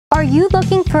Are you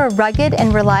looking for a rugged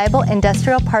and reliable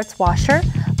industrial parts washer?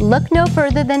 Look no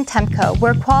further than Temco,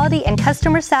 where quality and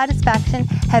customer satisfaction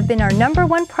have been our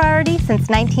 #1 priority since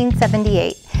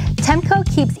 1978. Temco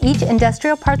keeps each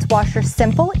industrial parts washer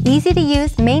simple, easy to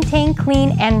use, maintain,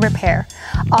 clean, and repair.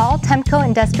 All Temco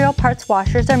industrial parts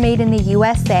washers are made in the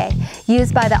USA,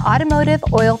 used by the automotive,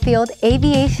 oil field,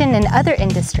 aviation, and other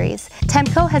industries.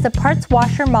 Temco has a parts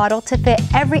washer model to fit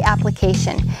every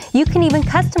application. You can even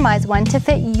customize one to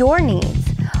fit your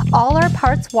needs. All our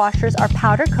parts washers are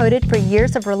powder coated for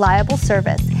years of reliable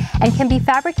service and can be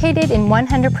fabricated in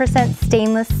 100%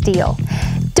 stainless steel.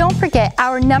 Don't forget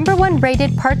our #1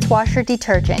 rated parts washer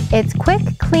detergent. Its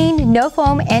quick, clean, no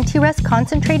foam, anti-rust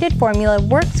concentrated formula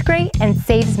works great and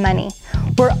saves money.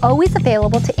 We're always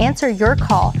available to answer your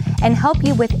call and help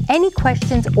you with any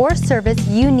questions or service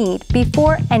you need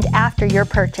before and after your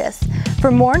purchase.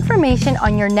 For more information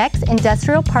on your next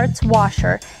industrial parts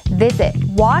washer, visit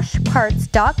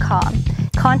washparts.com.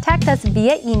 Contact us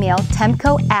via email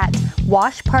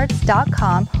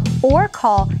temco@washparts.com or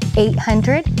call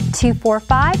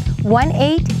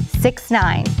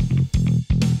 800-245-1869.